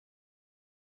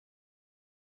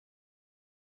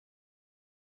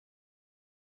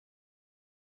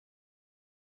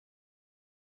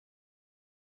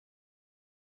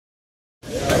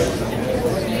There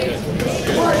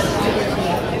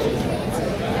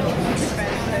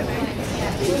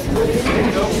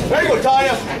you go,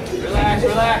 Tanya. Relax,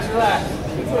 relax, relax.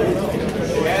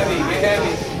 Get heavy, get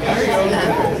heavy. There you go.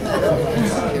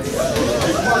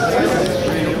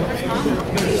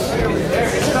 There,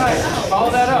 it's tight.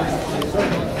 Follow that up.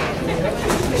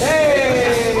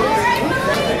 Hey!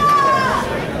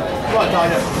 Come on,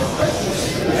 Tanya.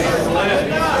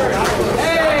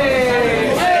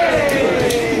 Hey! Hey!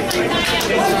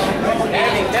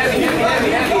 Heavy, heavy, heavy,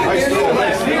 heavy, heavy.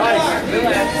 Nice,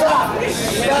 nice. Stop!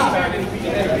 Stop!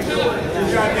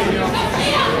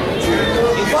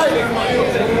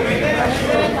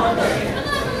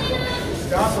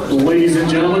 Ladies and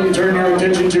gentlemen, turn your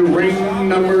attention to ring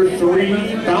number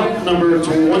 3, bout number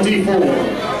 24.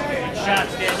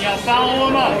 Shots, Danielle. Follow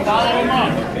him up. Follow him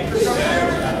up.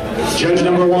 Judge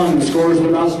number 1 scores with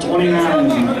about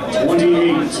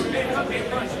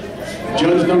 29-28.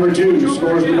 Judge number 2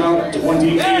 scores with about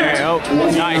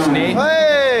 28-29. Nice, Nate.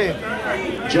 Hey!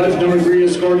 Judge number 3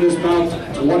 has scored this bout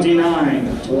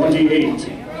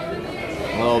 29-28.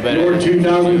 A little bit. Your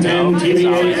 2010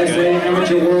 TBA SA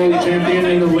Amateur World Champion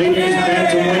in the ladies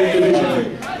Bantamweight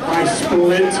division by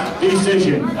split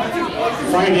decision.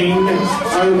 Fighting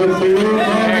out of the blue corner,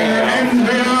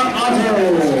 Andrea Otto.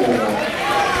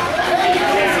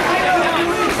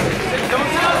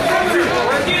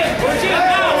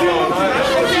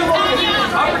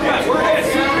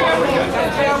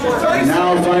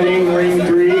 Now fighting ring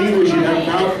 3, we should have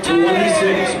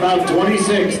about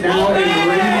 26 now in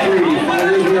ring 3.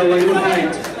 Fighters, we are ready to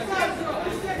fight.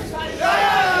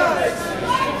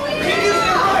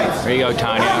 There you go,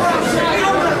 Tanya.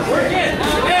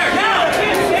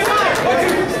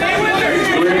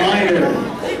 Reminder,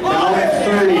 bout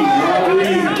 30,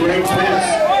 Robbery, Greg Pitts.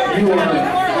 You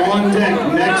are on deck,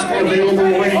 next available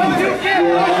ring. You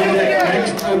are on deck,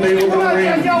 next available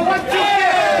ring.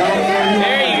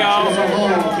 There you go.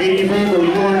 Katie Vogel,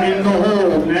 you are in the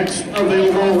hole. Next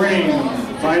available ring.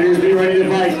 Fighters, be ready to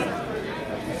fight.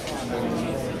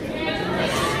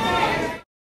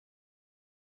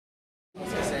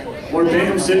 Where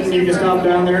Pam's sitting, you can stop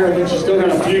down there. I think she's still got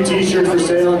a few t-shirts for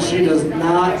sale, and she does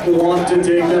not want to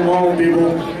take them home,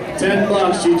 people.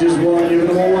 $10, she just won't give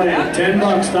them away.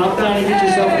 $10, stop down and get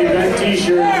yourself an event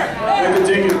t-shirt at the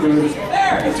ticket booth.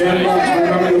 $10,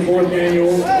 remember the 4th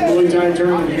annual Muay Thai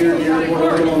tournament here at the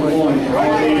airport on the one.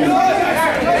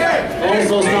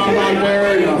 Also stop out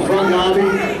there in the front lobby.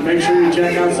 Make sure you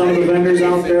check out some of the vendors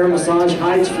out there. Massage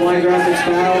Heights, Fly Graphic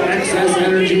Style, Excess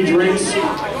Energy Drinks,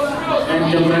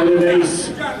 and Competitive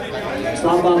Ace.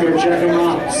 Stop out there, check them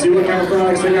out. See what kind of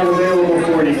products they got available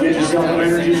for you. Get yourself an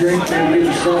energy drink, maybe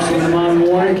get yourself some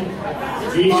Muay.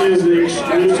 He is the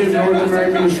exclusive North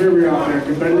American distributor out there.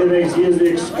 Competitive Ace, he is the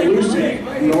exclusive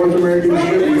North American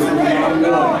distributor for Muay.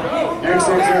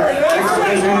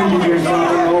 Excess energy drinks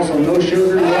out there also. No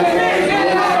sugar, no calories, no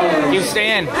calories. You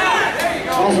stand.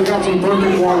 Also got some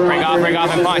perfect water. Break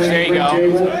off, and punch. There you go.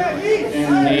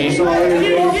 And you saw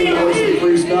everything,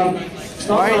 free stuff.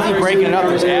 Why is he breaking it up?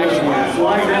 His action.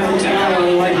 Fly Graphic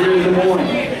Style right here in Des Moines.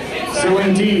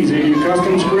 Selling tees, they do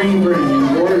custom screen printing,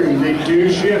 embroidery, they do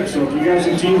ship. So if you got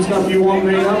some team stuff you want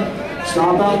made up,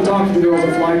 stop out and talk to the girls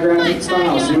at Fly Graphic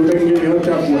Style. See what they can get you hooked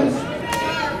up with.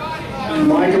 And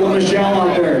Michael and Michelle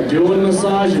out there doing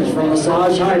massages from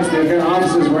Massage Heights. They've got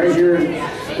offices right here in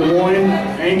Des Moines,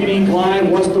 Ankeny,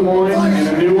 Clyde, West Des Moines, and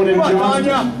a new one in Johnston.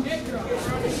 Stop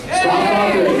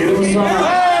out there, get a massage.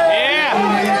 Yeah.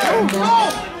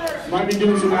 Might be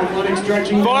doing some athletic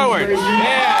stretching. Forward.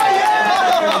 Yeah.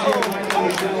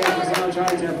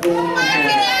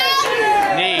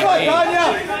 Neat.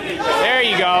 There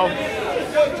you go.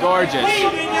 Gorgeous.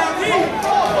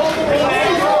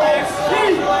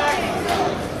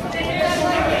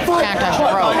 Can't touch the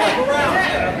rope.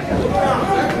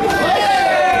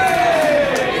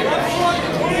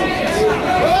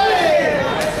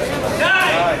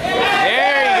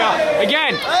 There you go.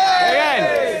 Again. Again.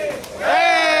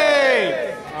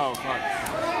 Hey! Oh, fuck.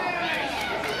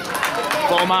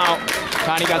 Full mount.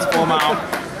 Tanya got full mount.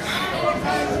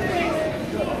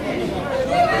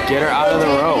 Get her out of the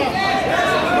rope.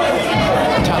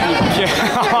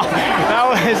 That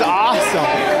was awesome.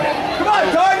 Come on,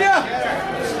 Tanya!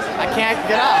 I can't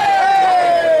get up.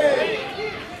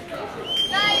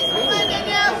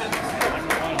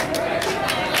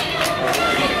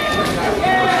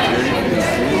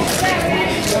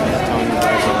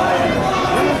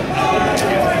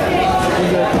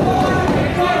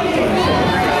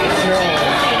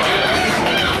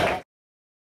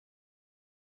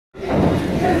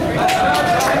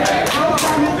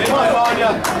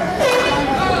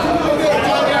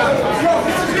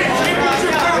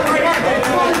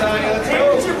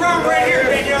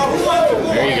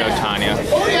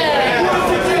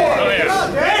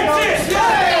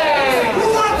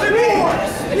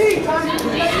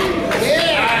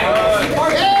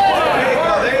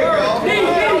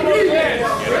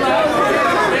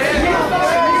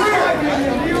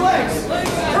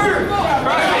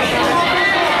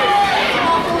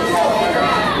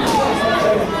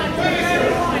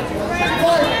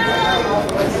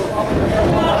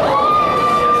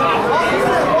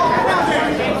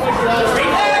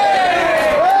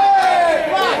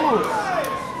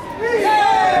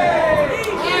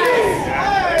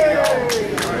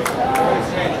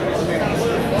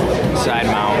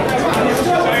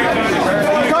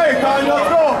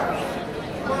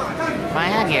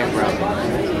 can't, bro.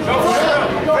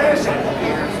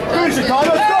 Finish it,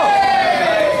 Tanya. Let's go.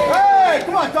 Hey,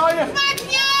 come on, Tanya.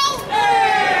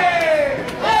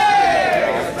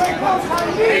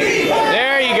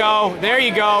 There you go. There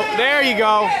you go. There you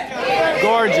go.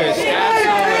 Gorgeous.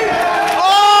 Absolutely.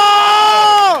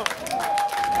 Oh!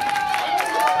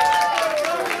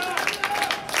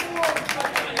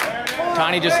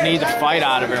 Tanya just needs a fight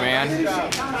out of her, man. It's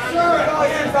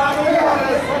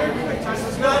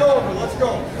not over. Let's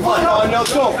go. Come on, Tanya.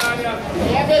 Let's go.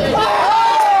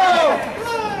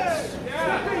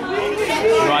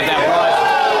 You want that blood?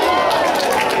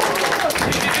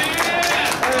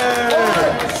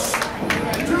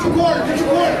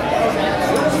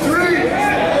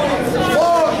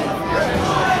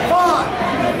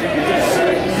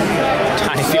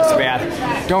 Tanya feels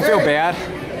bad. Don't feel bad.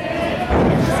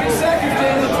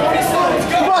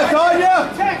 Come on, Tanya.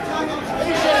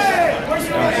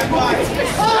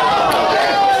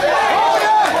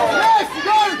 Yes, you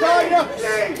got it, Tanya.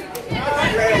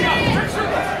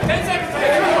 10 seconds.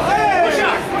 Push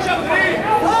up. Push up.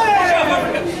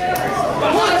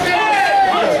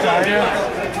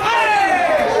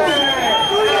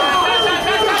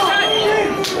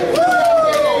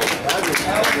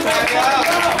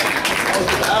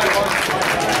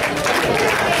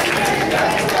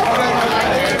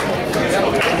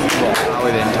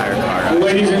 With the entire card.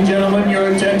 Ladies and gentlemen, your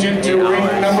attention to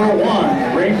ring number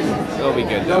 1. Ring It'll be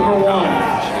good. number 1.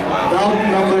 Bout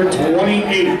number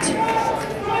 28.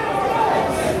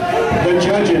 The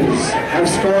judges have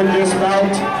scored this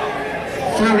bout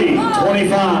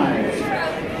 30-25,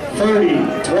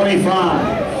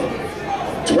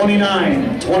 30-25,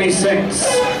 29-26.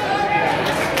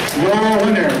 Your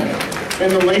winner in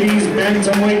the ladies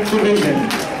bantamweight division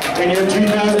and your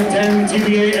 2010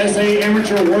 TBA SA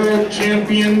Amateur World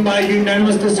Champion by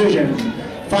unanimous decision,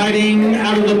 fighting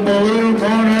out of the blue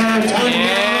corner